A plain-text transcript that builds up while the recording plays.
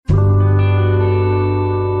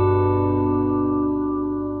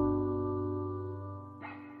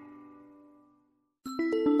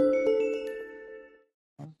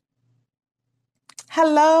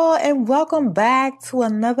Hello and welcome back to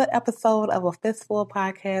another episode of a Fistful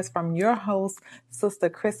podcast from your host, Sister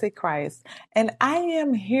Chrissy Christ. And I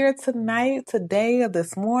am here today or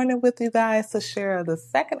this morning with you guys to share the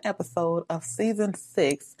second episode of season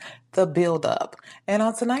 6, The Build Up. And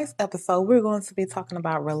on tonight's episode, we're going to be talking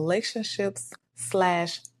about relationships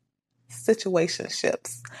slash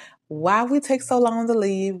situationships. Why we take so long to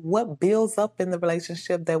leave, what builds up in the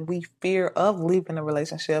relationship that we fear of leaving the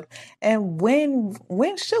relationship, and when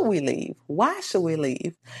should we leave? Why should we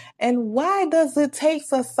leave? And why does it take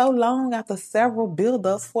us so long after several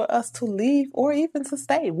build-ups for us to leave or even to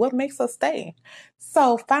stay? What makes us stay?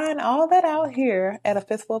 So find all that out here at a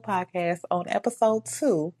Fistful Podcast on episode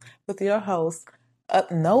 2 with your host,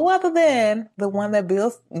 no other than the one that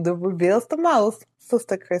reveals the most,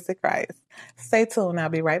 Sister Chrissy Christ. Stay tuned. I'll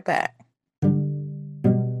be right back.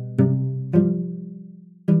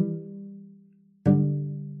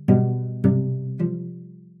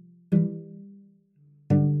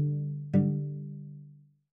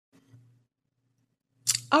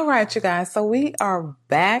 All right, you guys. So we are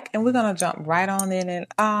back and we're going to jump right on in.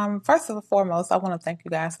 And first and foremost, I want to thank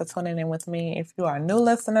you guys for tuning in with me. If you are a new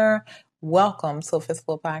listener, welcome to a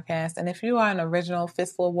Fistful Podcast. And if you are an original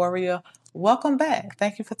Fistful warrior, welcome back.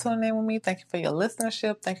 Thank you for tuning in with me. Thank you for your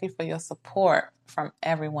listenership. Thank you for your support from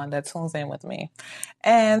everyone that tunes in with me.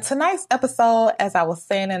 And tonight's episode, as I was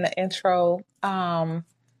saying in the intro,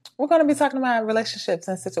 we're going to be talking about relationships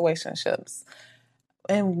and situationships,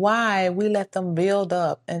 and why we let them build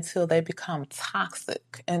up until they become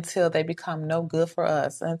toxic, until they become no good for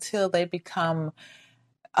us, until they become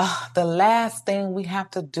the last thing we have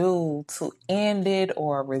to do to end it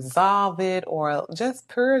or resolve it or just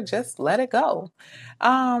let it go.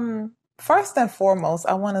 First and foremost,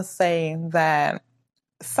 I want to say that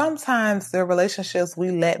sometimes the relationships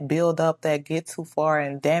we let build up that get too far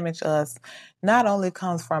and damage us not only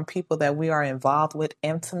comes from people that we are involved with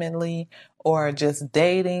intimately or just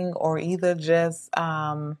dating or either just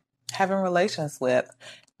having relations with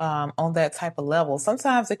on that type of level.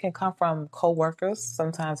 Sometimes it can come from coworkers.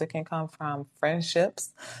 Sometimes it can come from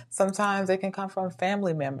friendships. Sometimes it can come from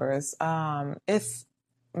family members. I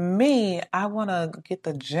want to get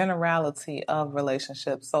the generality of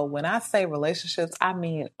relationships. So when I say relationships, I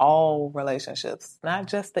mean all relationships, not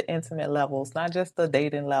just the intimate levels, not just the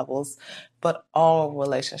dating levels, but all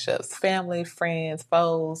relationships, family, friends,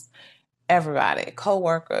 foes, everybody,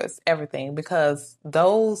 co-workers, everything, because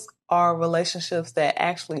those are relationships that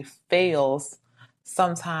actually fails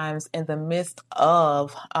sometimes in the midst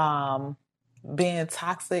of being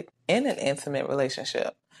toxic in an intimate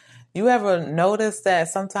relationship. You ever notice that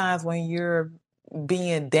sometimes when you're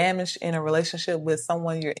being damaged in a relationship with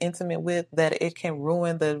someone you're intimate with, that it can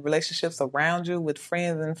ruin the relationships around you with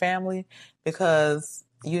friends and family because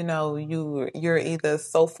you're either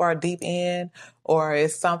so far deep in, or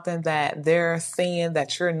it's something that they're seeing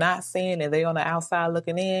that you're not seeing and they're on the outside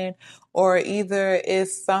looking in, or either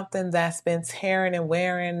it's something that's been tearing and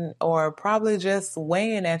wearing or probably just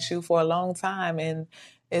weighing at you for a long time, and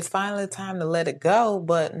it's finally time to let it go,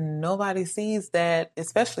 but nobody sees that,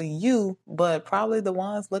 especially you, but probably the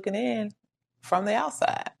ones looking in from the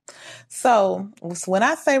outside. So when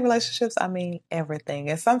I say relationships, I mean everything.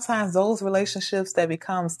 And sometimes those relationships that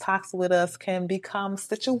becomes toxic with us can become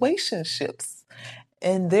situationships,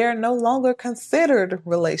 and they're no longer considered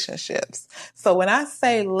relationships. So when I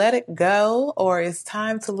say let it go, or it's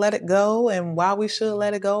time to let it go, and why we should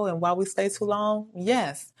let it go and why we stay too long,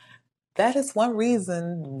 yes, that is one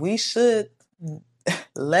reason we should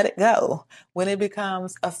let it go when it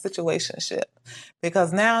becomes a situationship.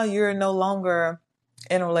 Because now you're no longer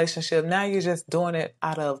in a relationship. Now you're just doing it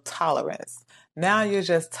out of tolerance. Now you're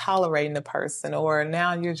just tolerating the person, or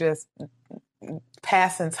now you're just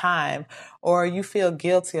passing time, or you feel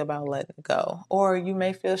guilty about letting it go, or you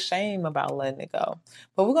may feel shame about letting it go.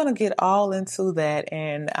 But we're going to get all into that.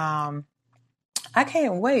 And I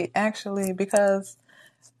can't wait, actually, because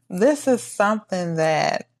this is something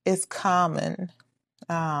that is common,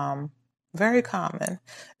 very common,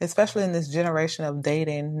 especially in this generation of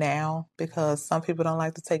dating now, because some people don't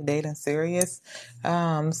like to take dating serious.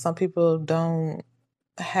 Some people don't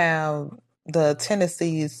have the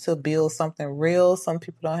tendencies to build something real. Some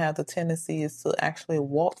people don't have the tendencies to actually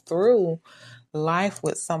walk through life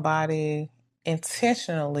with somebody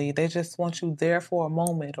intentionally. They just want you there for a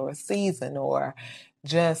moment or a season or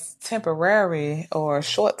just temporary or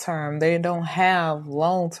short term. They don't have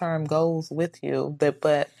long-term goals with you,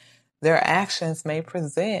 but their actions may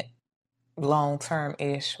present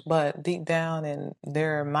long-term-ish, but deep down in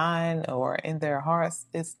their mind or in their hearts,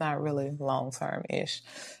 it's not really long-term-ish.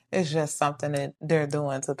 It's just something that they're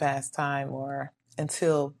doing to pass time or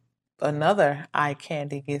until another eye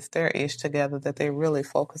candy gets their ish together that they really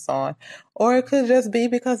focus on. Or it could just be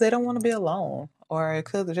because they don't want to be alone. Or it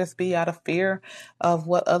could just be out of fear of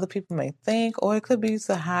what other people may think. Or it could be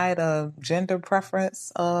to hide a gender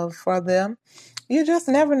preference for them. You just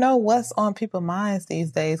never know what's on people's minds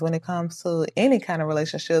these days when it comes to any kind of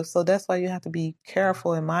relationship. So that's why you have to be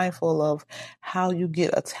careful and mindful of how you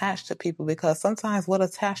get attached to people, because sometimes what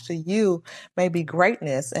attached to you may be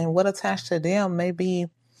greatness and what attached to them may be,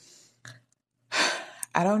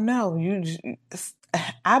 I don't know.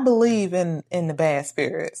 I believe in the bad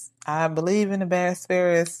spirits. I believe in the bad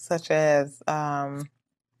spirits, such as, as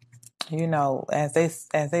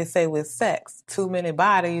they say with sex, too many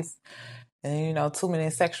bodies and, too many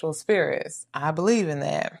sexual spirits. I believe in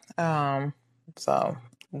that. So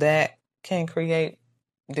that can create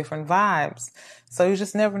different vibes. So you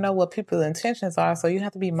just never know what people's intentions are. So you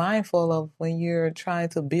have to be mindful of when you're trying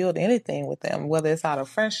to build anything with them, whether it's out of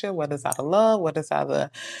friendship, whether it's out of love, whether it's out of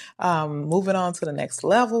moving on to the next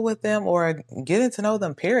level with them or getting to know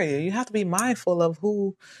them, period. You have to be mindful of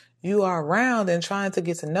who you are around and trying to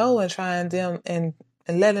get to know and trying them and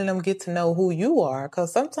letting them get to know who you are.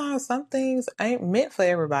 Because sometimes some things ain't meant for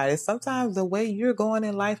everybody. Sometimes the way you're going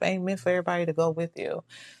in life ain't meant for everybody to go with you.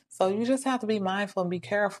 So you just have to be mindful and be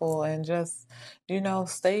careful and just,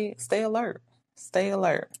 stay alert. Stay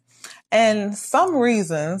alert. And some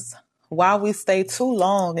reasons why we stay too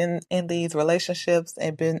long in these relationships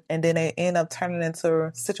and then they end up turning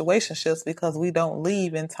into situationships because we don't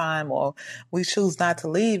leave in time or we choose not to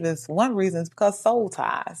leave is one reason is because soul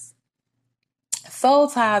ties. Soul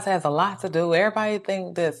ties has a lot to do. Everybody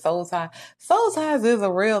think that soul ties is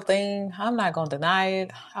a real thing. I'm not gonna deny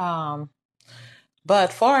it.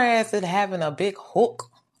 But far as it having a big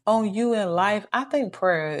hook on you in life, I think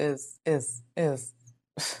prayer is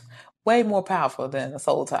way more powerful than a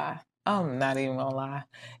soul tie. I'm not even gonna lie.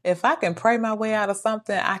 If I can pray my way out of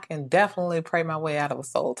something, I can definitely pray my way out of a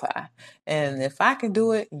soul tie. And if I can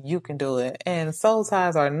do it, you can do it. And soul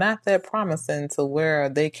ties are not that promising to where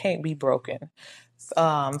they can't be broken.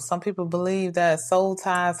 Some people believe that soul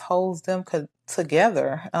ties holds them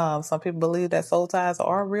together. Some people believe that soul ties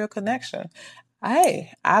are a real connection.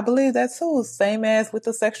 Hey, I believe that too. Same as with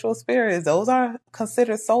the sexual spirits. Those are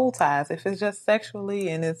considered soul ties. If it's just sexually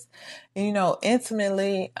and it's,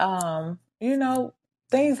 intimately,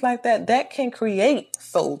 things like that, that can create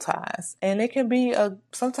soul ties. And it can be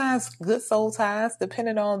sometimes good soul ties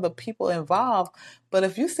depending on the people involved. But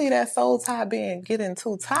if you see that soul tie getting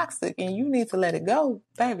too toxic and you need to let it go,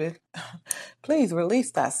 baby, please release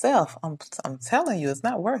thyself. I'm telling you, it's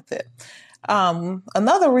not worth it.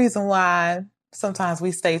 Another reason why sometimes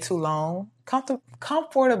we stay too long,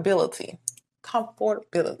 comfortability.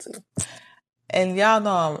 And y'all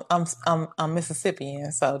know I'm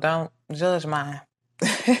Mississippian, so don't judge my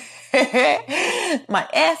my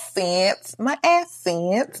accent.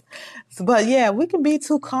 But yeah, we can be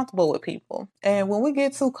too comfortable with people. And when we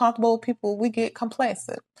get too comfortable with people, we get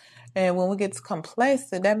complacent. And when we get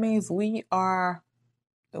complacent, that means we are,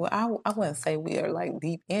 well, I wouldn't say we are like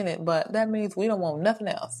deep in it, but that means we don't want nothing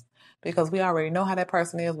else because we already know how that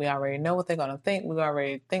person is. We already know what they're going to think.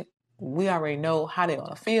 We already know how they're going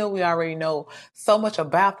to feel. We already know so much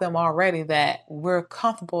about them already that we're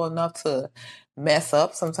comfortable enough to mess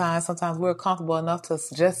up sometimes. Sometimes we're comfortable enough to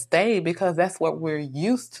just stay because that's what we're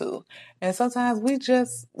used to. And sometimes we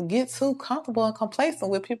just get too comfortable and complacent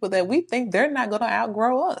with people that we think they're not going to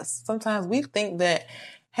outgrow us. Sometimes we think that,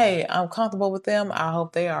 hey, I'm comfortable with them. I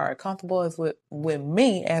hope they are comfortable as with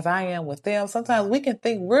me as I am with them. Sometimes we can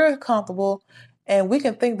think we're comfortable and we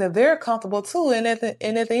can think that they're comfortable too. And at the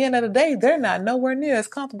end of the day, they're not nowhere near as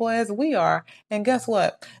comfortable as we are. And guess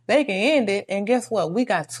what? They can end it. And guess what? We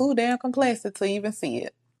got too damn complacent to even see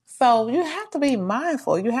it. So you have to be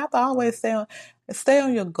mindful. You have to always stay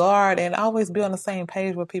on your guard and always be on the same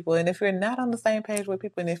page with people. And if you're not on the same page with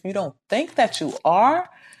people, and if you don't think that you are,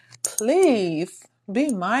 please be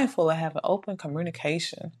mindful of having open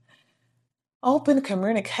communication. Open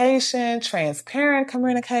communication, transparent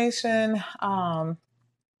communication,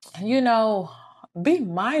 be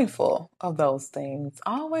mindful of those things.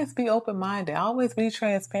 Always be open-minded. Always be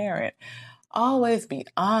transparent. Always be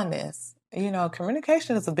honest.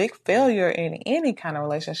 Communication is a big failure in any kind of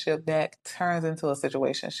relationship that turns into a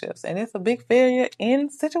situationships. And it's a big failure in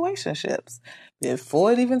situationships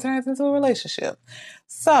before it even turns into a relationship.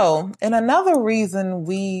 So, and another reason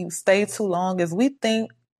we stay too long is we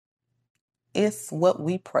think it's what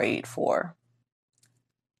we prayed for.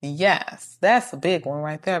 Yes, that's a big one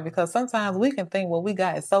right there because sometimes we can think what we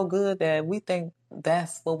got is so good that we think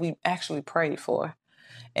that's what we actually prayed for.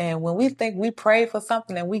 And when we think we prayed for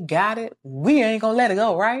something and we got it, we ain't gonna let it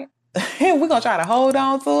go, right? We're gonna try to hold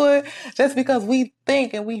on to it just because we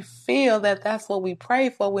think and we feel that that's what we pray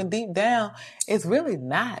for, when deep down it's really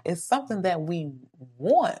not. It's something that we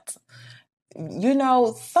want.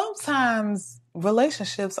 Sometimes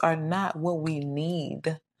relationships are not what we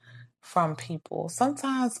need from people.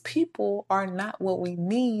 Sometimes people are not what we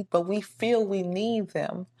need, but we feel we need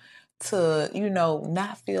them to,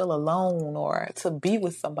 not feel alone, or to be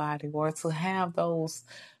with somebody, or to have those,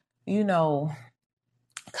 you know,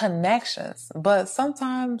 connections. But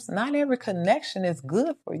sometimes not every connection is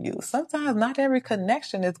good for you. Sometimes not every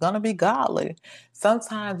connection is going to be godly.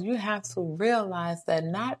 Sometimes you have to realize that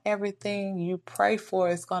not everything you pray for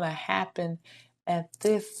is going to happen at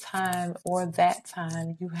this time or that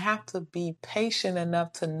time. You have to be patient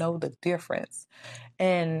enough to know the difference.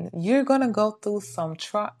 And you're going to go through some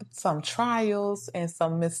trials and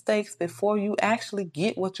some mistakes before you actually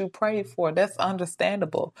get what you prayed for. That's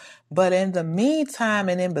understandable. But in the meantime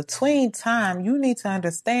and in between time, you need to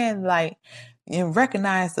understand, and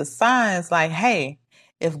recognize the signs, hey,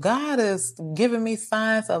 if God is giving me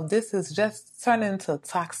signs of this is just turning into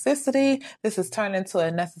toxicity, this is turning into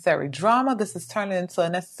unnecessary drama, this is turning into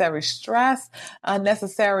unnecessary stress,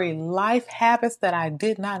 unnecessary life habits that I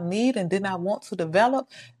did not need and did not want to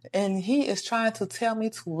develop, and He is trying to tell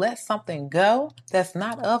me to let something go that's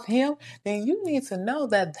not of Him, then you need to know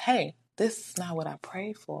that, hey, this is not what I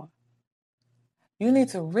prayed for. You need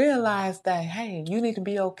to realize that, hey, you need to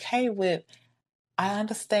be okay with, I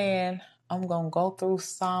understand I'm going to go through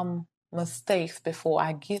some mistakes before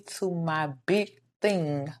I get to my big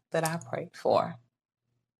thing that I prayed for.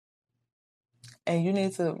 And you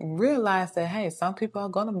need to realize that, hey, some people are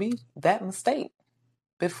going to be that mistake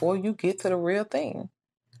before you get to the real thing.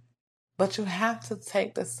 But you have to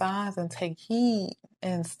take the signs and take heed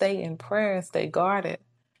and stay in prayer and stay guarded.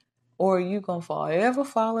 Or you're going to forever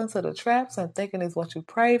fall into the traps and thinking it's what you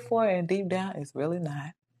prayed for, and deep down it's really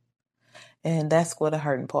not. And that's where the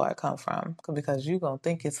hurting part comes from, because you're going to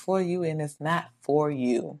think it's for you and it's not for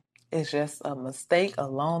you. It's just a mistake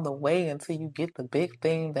along the way until you get the big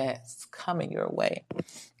thing that's coming your way.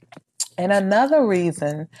 And another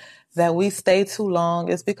reason that we stay too long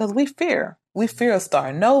is because we fear. We fear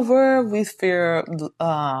starting over. We fear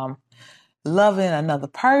loving another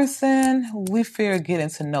person. We fear getting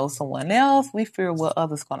to know someone else. We fear what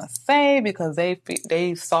others going to say because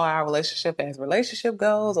they saw our relationship as relationship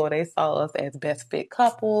goals, or they saw us as best fit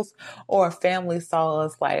couples, or family saw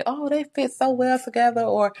us like, oh, they fit so well together,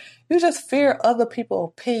 or you just fear other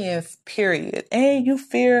people's opinions, period. And you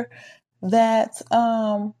fear that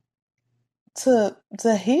to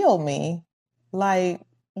heal me.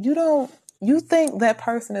 You think that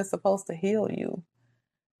person is supposed to heal you.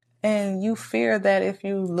 And you fear that if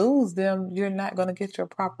you lose them, you're not going to get your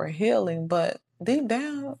proper healing. But deep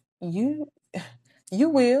down, you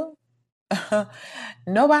will.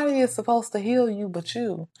 Nobody is supposed to heal you but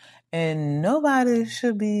you. And you're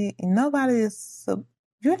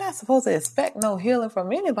not supposed to expect no healing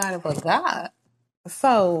from anybody but God.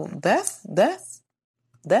 So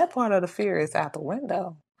that part of the fear is out the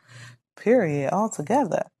window, period,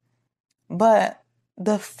 altogether. But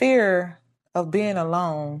the fear of being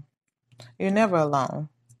alone, you're never alone.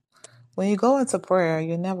 When you go into prayer,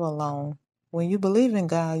 you're never alone. When you believe in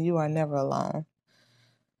God, you are never alone.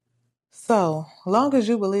 So, long as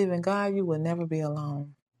you believe in God, you will never be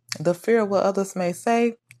alone. The fear of what others may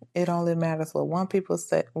say, it only matters what one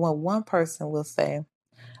person will say.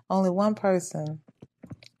 Only one person's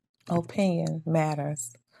opinion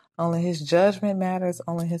matters. Only his judgment matters.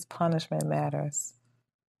 Only his punishment matters.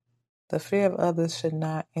 The fear of others should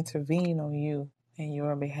not intervene on you in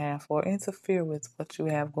your behalf or interfere with what you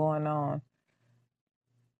have going on.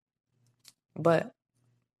 But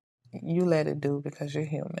you let it do because you're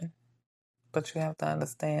human. But you have to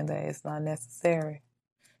understand that it's not necessary.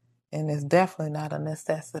 And it's definitely not a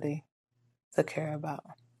necessity to care about.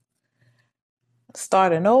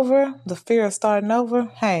 Starting over, the fear of starting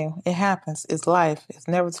over, hey, it happens. It's life. It's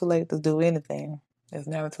never too late to do anything. It's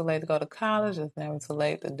never too late to go to college. It's never too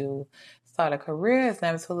late to start a career. It's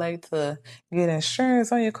never too late to get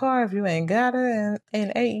insurance on your car if you ain't got it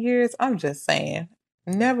in 8 years. I'm just saying,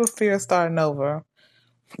 never fear starting over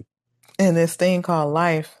in this thing called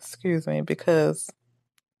life, because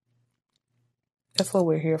that's what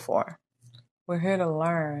we're here for. We're here to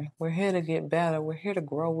learn. We're here to get better. We're here to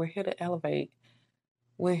grow. We're here to elevate.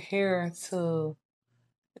 We're here to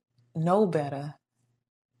know better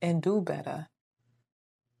and do better.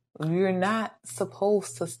 You're not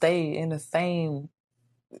supposed to stay in the same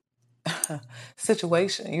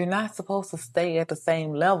situation. You're not supposed to stay at the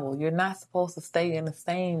same level. You're not supposed to stay in the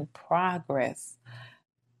same progress.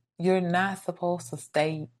 You're not supposed to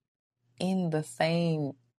stay in the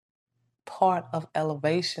same part of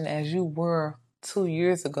elevation as you were 2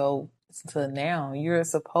 years ago to now. You're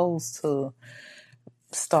supposed to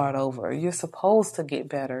start over. You're supposed to get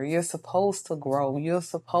better. You're supposed to grow. You're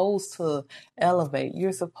supposed to elevate.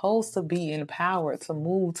 You're supposed to be empowered to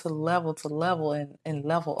move to level and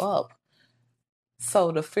level up.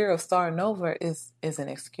 So the fear of starting over is an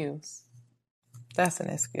excuse. That's an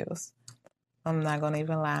excuse. I'm not gonna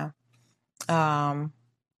even lie.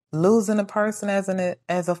 Losing a person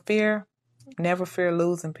as a fear, never fear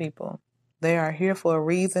losing people. They are here for a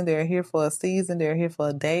reason. They're here for a season. They're here for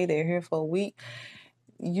a day. They're here for a week.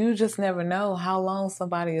 You just never know how long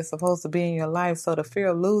somebody is supposed to be in your life. So the fear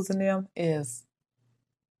of losing them is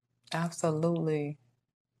absolutely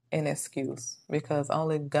an excuse, because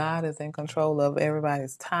only God is in control of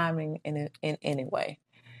everybody's timing in any way.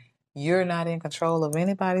 You're not in control of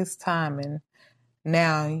anybody's timing.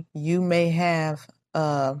 Now, you may have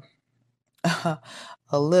a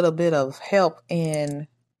little bit of help in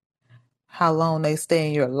how long they stay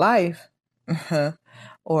in your life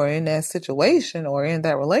or in that situation or in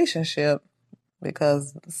that relationship,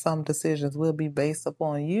 because some decisions will be based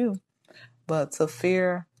upon you. But to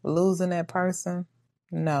fear losing that person,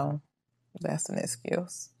 no, that's an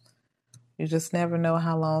excuse. You just never know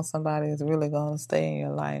how long somebody is really going to stay in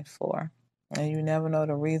your life for. And you never know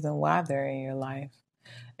the reason why they're in your life.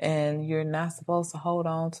 And you're not supposed to hold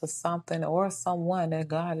on to something or someone that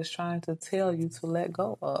God is trying to tell you to let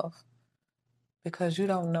go of, because you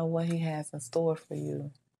don't know what He has in store for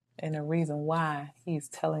you and the reason why He's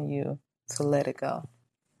telling you to let it go.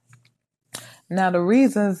 Now, the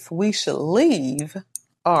reasons we should leave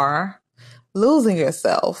are losing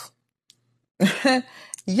yourself.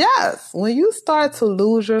 Yes, when you start to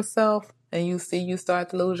lose yourself and you see you start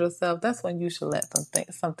to lose yourself, that's when you should let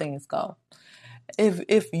some things go.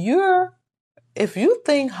 If you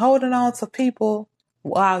think holding on to people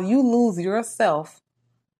while you lose yourself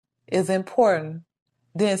is important,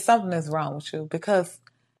 then something is wrong with you. Because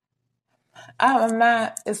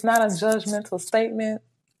it's not a judgmental statement,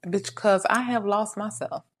 because I have lost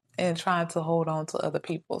myself in trying to hold on to other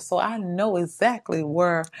people. So I know exactly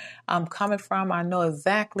where I'm coming from. I know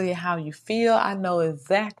exactly how you feel. I know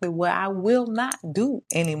exactly what I will not do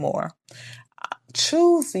anymore.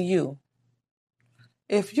 Choose you.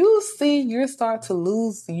 If you see you start to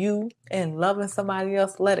lose you in loving somebody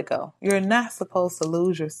else, let it go. You're not supposed to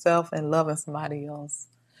lose yourself in loving somebody else.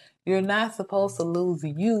 You're not supposed to lose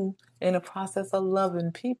you in the process of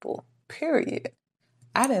loving people, period.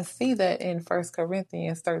 I didn't see that in 1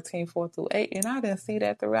 Corinthians 13, 4-8, and I didn't see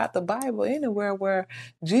that throughout the Bible anywhere where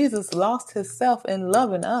Jesus lost Himself in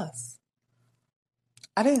loving us.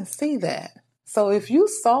 I didn't see that. So if you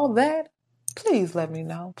saw that, please let me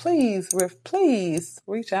know. Please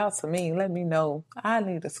reach out to me. Let me know. I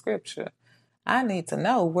need a scripture. I need to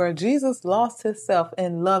know where Jesus lost Himself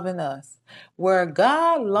in loving us, where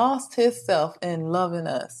God lost Himself in loving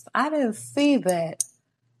us. I didn't see that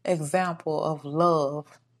example of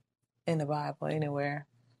love in the Bible anywhere.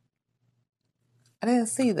 I didn't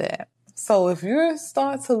see that. So if you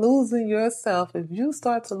start to losing yourself, if you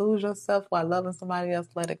start to lose yourself while loving somebody else,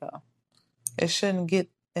 let it go. It shouldn't get,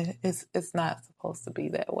 it's not supposed to be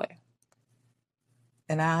that way.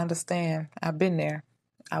 And I understand. I've been there.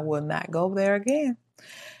 I will not go there again.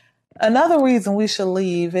 Another reason we should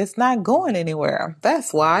leave is not going anywhere.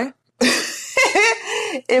 That's why.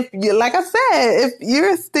 If you, like I said, if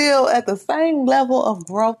you're still at the same level of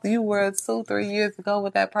growth you were 2-3 years ago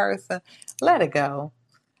with that person, let it go.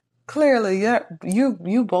 Clearly,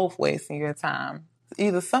 you both wasting your time.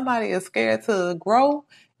 Either somebody is scared to grow,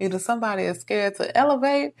 either somebody is scared to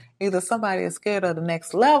elevate, either somebody is scared of the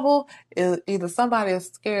next level, either somebody is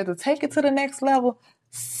scared to take it to the next level.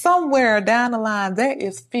 Somewhere down the line, there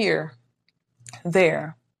is fear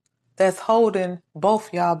there that's holding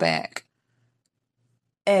both y'all back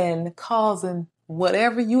and causing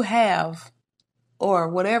whatever you have or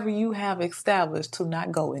whatever you have established to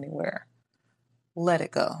not go anywhere. Let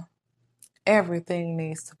it go. Everything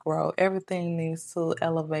needs to grow. Everything needs to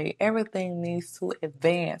elevate. Everything needs to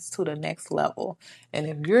advance to the next level. And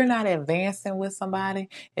if you're not advancing with somebody,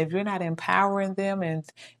 if you're not empowering them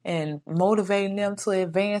and motivating them to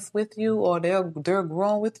advance with you, or they're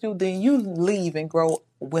growing with you, then you leave and grow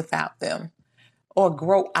without them or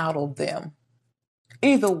grow out of them.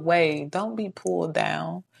 Either way, don't be pulled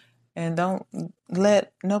down, and don't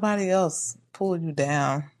let nobody else pull you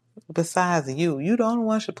down besides you. You the only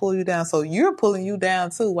one should pull you down. So you're pulling you down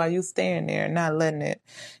too while you stand there and not letting it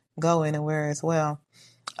go anywhere as well.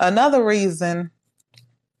 Another reason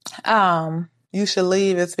you should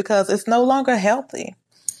leave is because it's no longer healthy.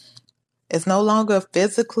 It's no longer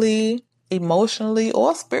physically, emotionally,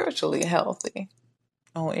 or spiritually healthy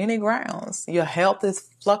on any grounds. Your health is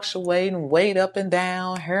fluctuating, weight up and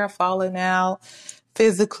down, hair falling out.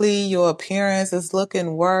 Physically, your appearance is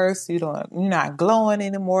looking worse. You're not glowing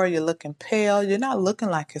anymore. You're looking pale. You're not looking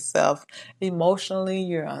like yourself. Emotionally,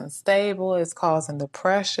 you're unstable. It's causing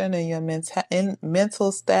depression, and your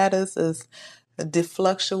mental status is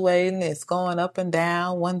defluctuating. It's going up and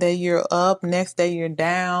down. One day you're up, next day you're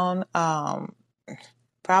down.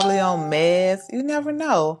 Probably on meds. You never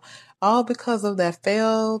know. All because of that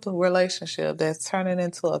failed relationship that's turning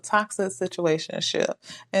into a toxic situationship.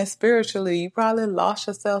 And spiritually, you probably lost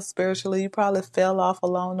yourself spiritually. You probably fell off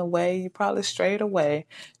along the way. You probably strayed away.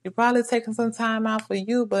 You're probably taking some time out for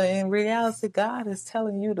you, but in reality, God is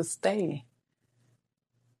telling you to stay.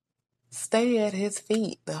 Stay at his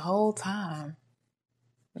feet the whole time.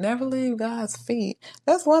 Never leave God's feet.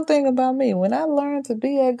 That's one thing about me. When I learned to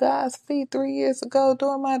be at God's feet 3 years ago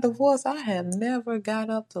during my divorce, I have never got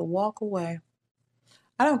up to walk away.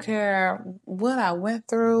 I don't care what I went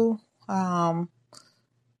through,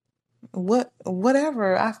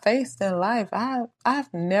 whatever I faced in life.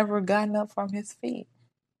 I've never gotten up from his feet.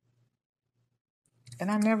 And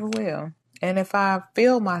I never will. And if I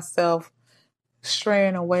feel myself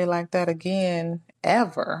straying away like that again,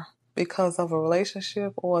 ever, because of a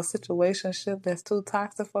relationship or a situationship that's too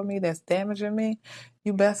toxic for me, that's damaging me,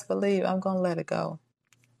 you best believe I'm going to let it go.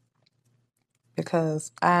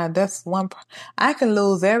 Because I can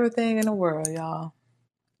lose everything in the world, y'all.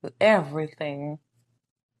 Everything.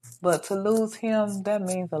 But to lose him, that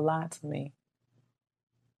means a lot to me.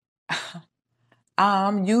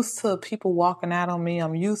 I'm used to people walking out on me.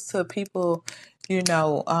 I'm used to people,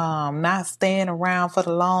 not staying around for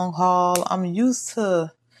the long haul. I'm used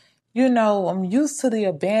to the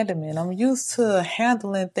abandonment. I'm used to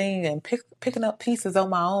handling things and picking up pieces on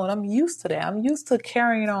my own. I'm used to that. I'm used to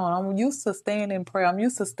carrying on. I'm used to staying in prayer. I'm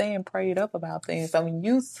used to staying prayed up about things. I'm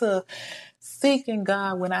used to seeking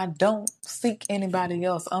God when I don't seek anybody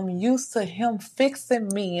else. I'm used to him fixing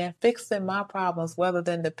me and fixing my problems rather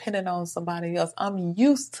than depending on somebody else. I'm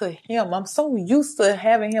used to him. I'm so used to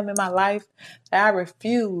having him in my life that I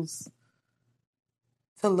refuse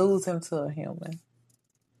to lose him to a human.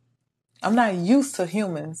 I'm not used to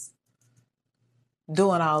humans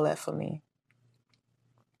doing all that for me.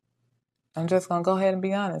 I'm just going to go ahead and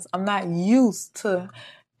be honest. I'm not used to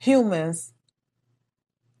humans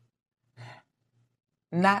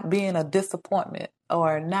not being a disappointment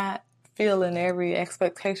or not feeling every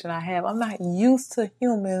expectation I have. I'm not used to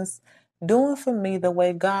humans doing for me the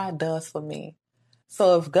way God does for me.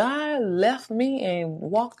 So if God left me and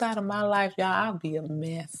walked out of my life, y'all, I'd be a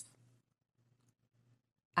mess.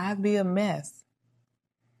 I'd be a mess.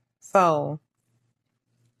 So,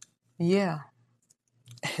 yeah,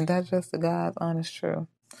 that's just the God's honest truth.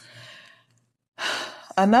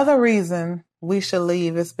 Another reason we should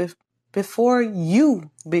leave is before you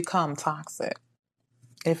become toxic.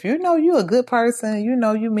 If you know you're a good person, you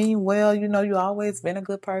know you mean well, you know you always been a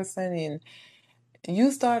good person, and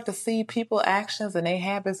you start to see people actions and their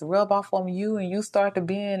habits rub off on you, and you start to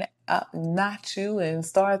being not you and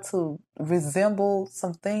start to resemble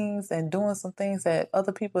some things and doing some things that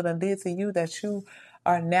other people done did to you that you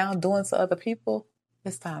are now doing to other people,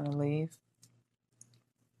 it's time to leave.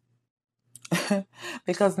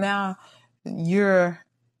 Because now your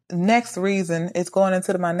next reason, it's going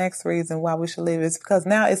into my next reason why we should leave, is because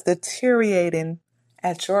now it's deteriorating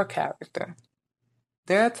at your character.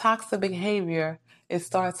 Their toxic behavior, it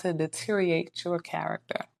starts to deteriorate your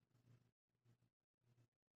character.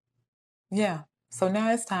 Yeah. So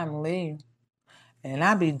now it's time to leave. And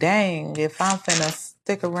I'd be dang if I'm finna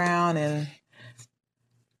stick around, and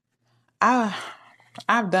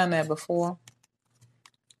I've done that before.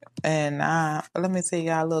 And let me tell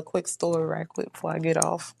y'all a little quick story right quick before I get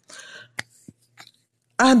off.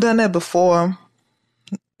 I've done that before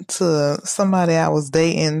to somebody I was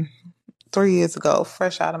dating 3 years ago,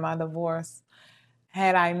 fresh out of my divorce.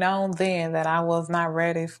 Had I known then that I was not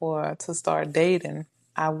ready to start dating,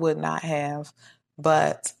 I would not have.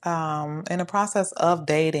 But in the process of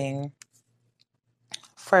dating,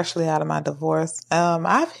 freshly out of my divorce,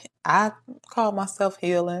 I called myself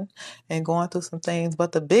healing and going through some things.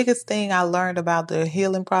 But the biggest thing I learned about the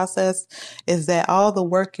healing process is that all the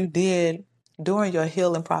work you did during your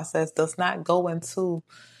healing process does not go into,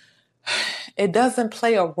 it doesn't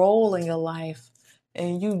play a role in your life,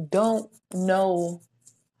 and you don't know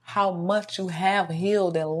how much you have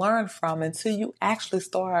healed and learned from until you actually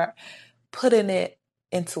start putting it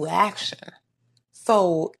into action.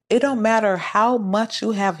 So it don't matter how much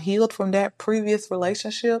you have healed from that previous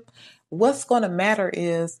relationship. What's going to matter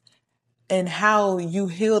is, and how you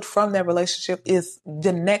healed from that relationship is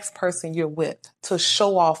the next person you're with, to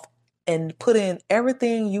show off and put in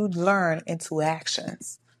everything you learn into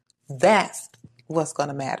actions. That's what's going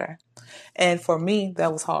to matter. And for me,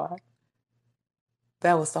 that was hard.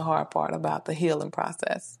 That was the hard part about the healing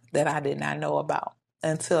process that I did not know about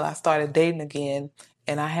until I started dating again,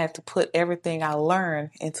 and I had to put everything I learned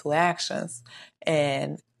into actions,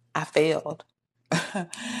 and I failed.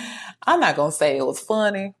 I'm not going to say it was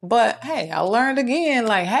funny, but hey, I learned again,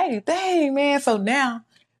 like, hey, dang, man. So now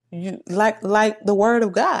you like the word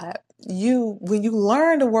of God. When you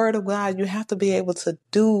learn the word of God, you have to be able to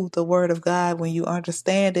do the word of God when you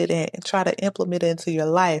understand it and try to implement it into your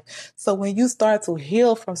life. So when you start to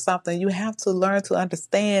heal from something, you have to learn to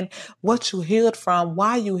understand what you healed from,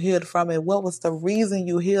 why you healed from it, what was the reason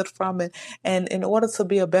you healed from it. And in order to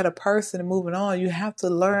be a better person and moving on, you have to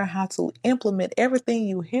learn how to implement everything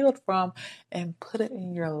you healed from and put it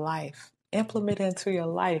in your life. Implement it into your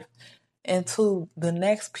life, into the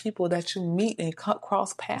next people that you meet and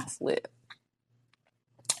cross paths with.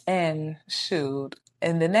 And shoot,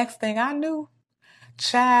 and the next thing I knew,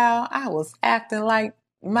 child, I was acting like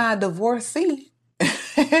my divorcee.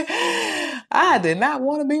 I did not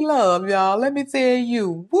want to be loved, y'all. Let me tell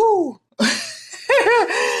you, woo.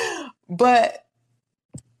 But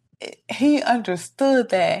he understood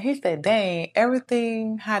that. He said, dang,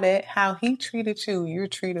 everything, how he treated you, you're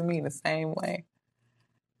treating me the same way.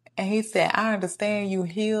 And he said, I understand you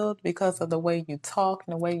healed because of the way you talk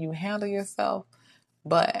and the way you handle yourself,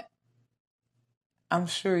 but I'm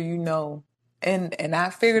sure you know. And I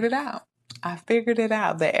figured it out. I figured it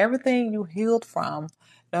out that everything you healed from,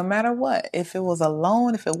 no matter what, if it was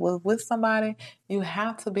alone, if it was with somebody, you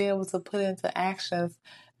have to be able to put into actions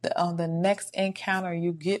on the next encounter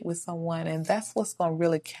you get with someone. And that's what's going to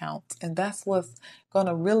really count. And that's what's going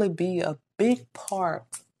to really be a big part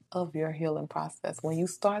of your healing process, when you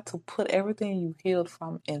start to put everything you healed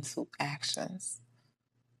from into actions.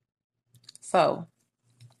 So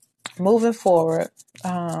moving forward,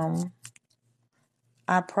 I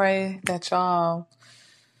pray that y'all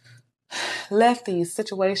let these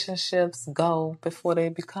situationships go before they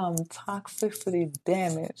become toxicity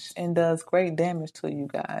damage and does great damage to you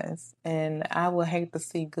guys. And I would hate to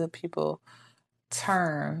see good people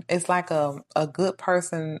turn. It's like a good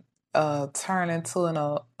person turn into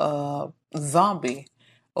a zombie,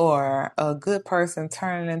 or a good person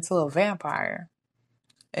turning into a vampire.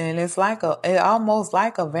 And it's almost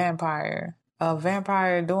like a vampire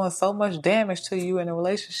doing so much damage to you in a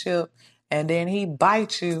relationship, and then he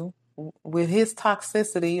bites you with his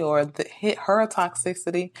toxicity, or her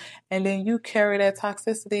toxicity, and then you carry that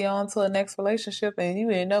toxicity on to the next relationship, and you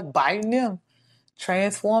end up biting them,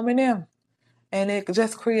 transforming them. And it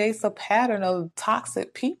just creates a pattern of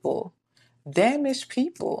toxic people, damaged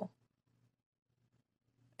people.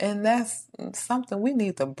 And that's something we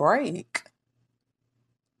need to break.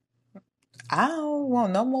 I don't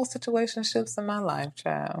want no more situationships in my life,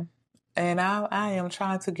 child. And I am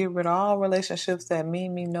trying to get rid of all relationships that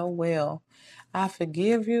mean me no well. I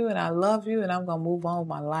forgive you and I love you, and I'm going to move on with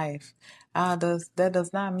my life. That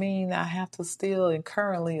does not mean I have to still and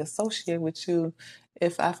currently associate with you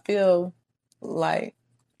if I feel like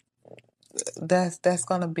that's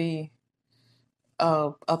going to be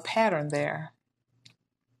a pattern there.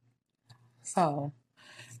 So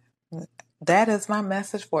that is my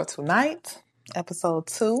message for tonight, episode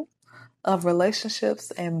 2 of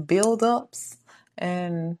relationships and build-ups.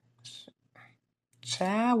 And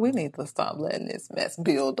child, we need to stop letting this mess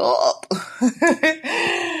build up.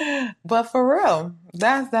 But for real,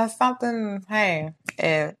 that's something. Hey,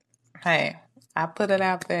 I put it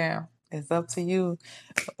out there. It's up to you.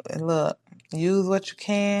 Look, use what you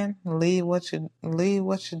can, leave what you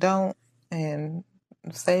don't, and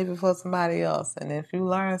save it for somebody else. And if you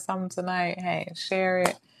learn something tonight, hey, share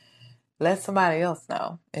it. Let somebody else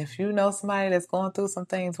know. If you know somebody that's going through some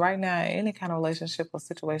things right now, in any kind of relationship or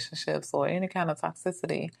situationships or any kind of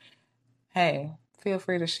toxicity, hey, feel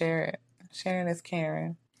free to share it. Sharing is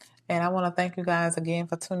caring. And I want to thank you guys again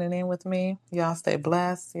for tuning in with me. Y'all stay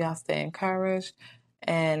blessed. Y'all stay encouraged.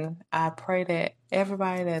 And I pray that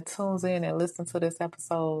everybody that tunes in and listens to this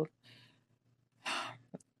episode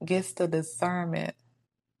gets the discernment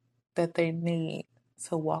that they need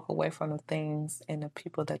to walk away from the things and the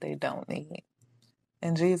people that they don't need.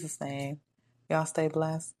 In Jesus' name, y'all stay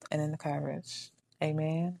blessed and encouraged.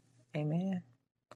 Amen. Amen.